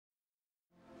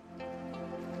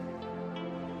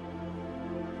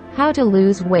How to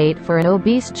lose weight for an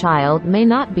obese child may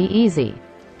not be easy.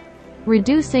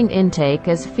 Reducing intake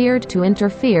is feared to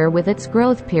interfere with its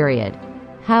growth period.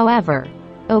 However,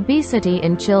 obesity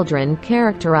in children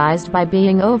characterized by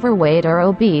being overweight or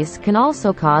obese can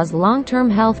also cause long-term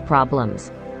health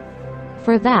problems.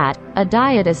 For that, a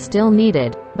diet is still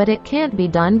needed, but it can't be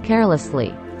done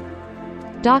carelessly.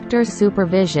 Doctor's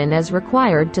supervision is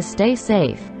required to stay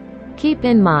safe. Keep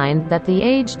in mind that the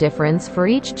age difference for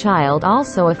each child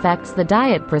also affects the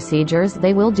diet procedures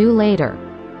they will do later.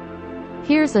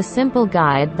 Here's a simple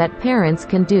guide that parents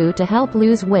can do to help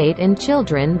lose weight in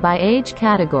children by age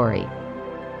category.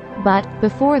 But,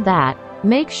 before that,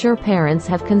 make sure parents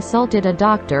have consulted a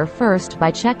doctor first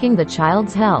by checking the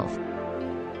child's health,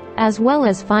 as well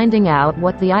as finding out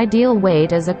what the ideal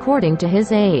weight is according to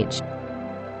his age.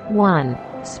 1.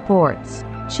 Sports.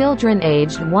 Children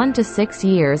aged 1 to 6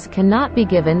 years cannot be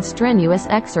given strenuous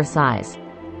exercise.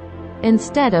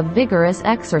 Instead of vigorous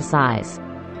exercise,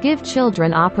 give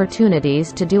children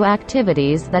opportunities to do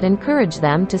activities that encourage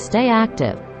them to stay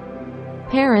active.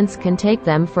 Parents can take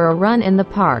them for a run in the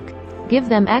park, give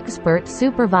them expert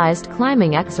supervised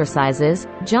climbing exercises,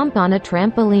 jump on a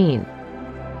trampoline,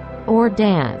 or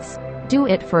dance. Do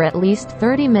it for at least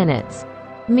 30 minutes.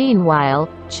 Meanwhile,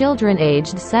 children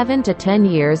aged 7 to 10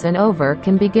 years and over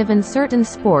can be given certain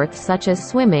sports such as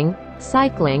swimming,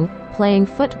 cycling, playing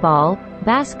football,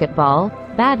 basketball,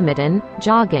 badminton,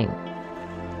 jogging,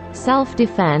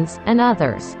 self-defense, and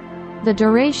others. The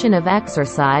duration of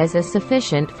exercise is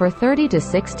sufficient for 30 to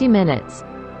 60 minutes.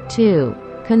 2.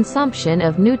 Consumption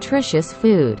of nutritious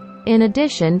food. In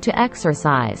addition to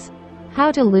exercise, how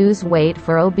to lose weight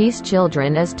for obese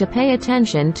children is to pay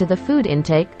attention to the food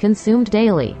intake consumed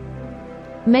daily.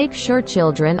 Make sure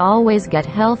children always get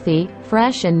healthy,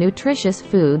 fresh and nutritious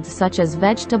foods such as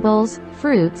vegetables,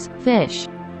 fruits, fish,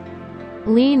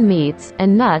 lean meats,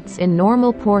 and nuts in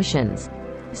normal portions.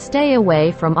 Stay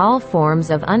away from all forms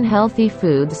of unhealthy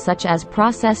foods such as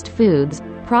processed foods,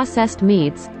 processed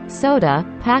meats, soda,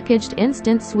 packaged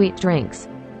instant sweet drinks,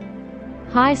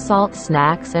 high-salt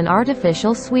snacks and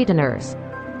artificial sweeteners.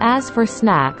 As for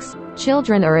snacks,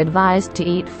 children are advised to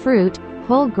eat fruit,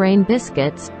 whole grain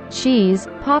biscuits, cheese,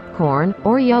 popcorn,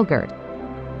 or yogurt.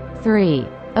 3.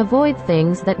 Avoid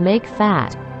things that make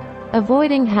fat.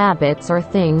 Avoiding habits or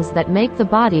things that make the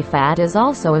body fat is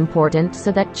also important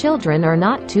so that children are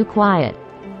not too quiet.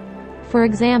 For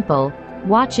example,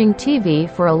 watching TV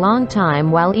for a long time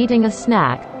while eating a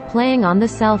snack, playing on the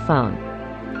cell phone,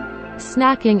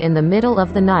 snacking in the middle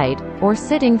of the night, or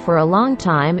sitting for a long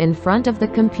time in front of the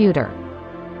computer.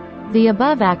 The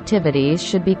above activities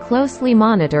should be closely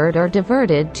monitored or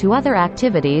diverted to other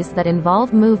activities that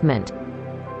involve movement.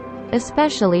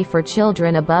 Especially for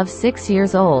children above 6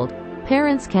 years old,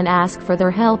 parents can ask for their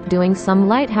help doing some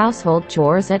light household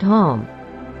chores at home.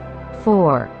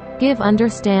 4. Give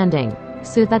understanding.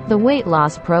 So that the weight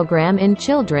loss program in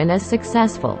children is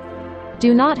successful,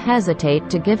 do not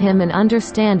hesitate to give him an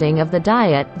understanding of the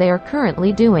diet they are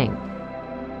currently doing.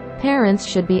 Parents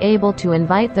should be able to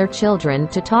invite their children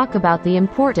to talk about the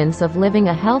importance of living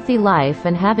a healthy life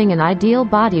and having an ideal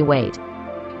body weight,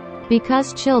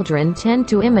 because children tend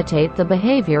to imitate the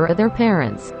behavior of their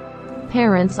parents.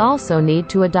 Parents also need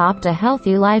to adopt a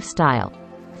healthy lifestyle.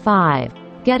 5.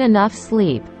 Get enough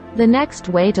sleep. The next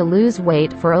way to lose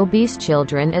weight for obese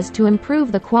children is to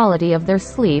improve the quality of their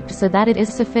sleep so that it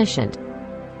is sufficient.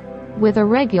 With a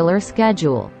regular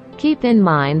schedule, keep in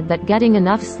mind that getting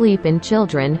enough sleep in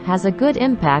children has a good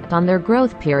impact on their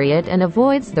growth period and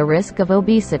avoids the risk of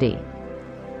obesity.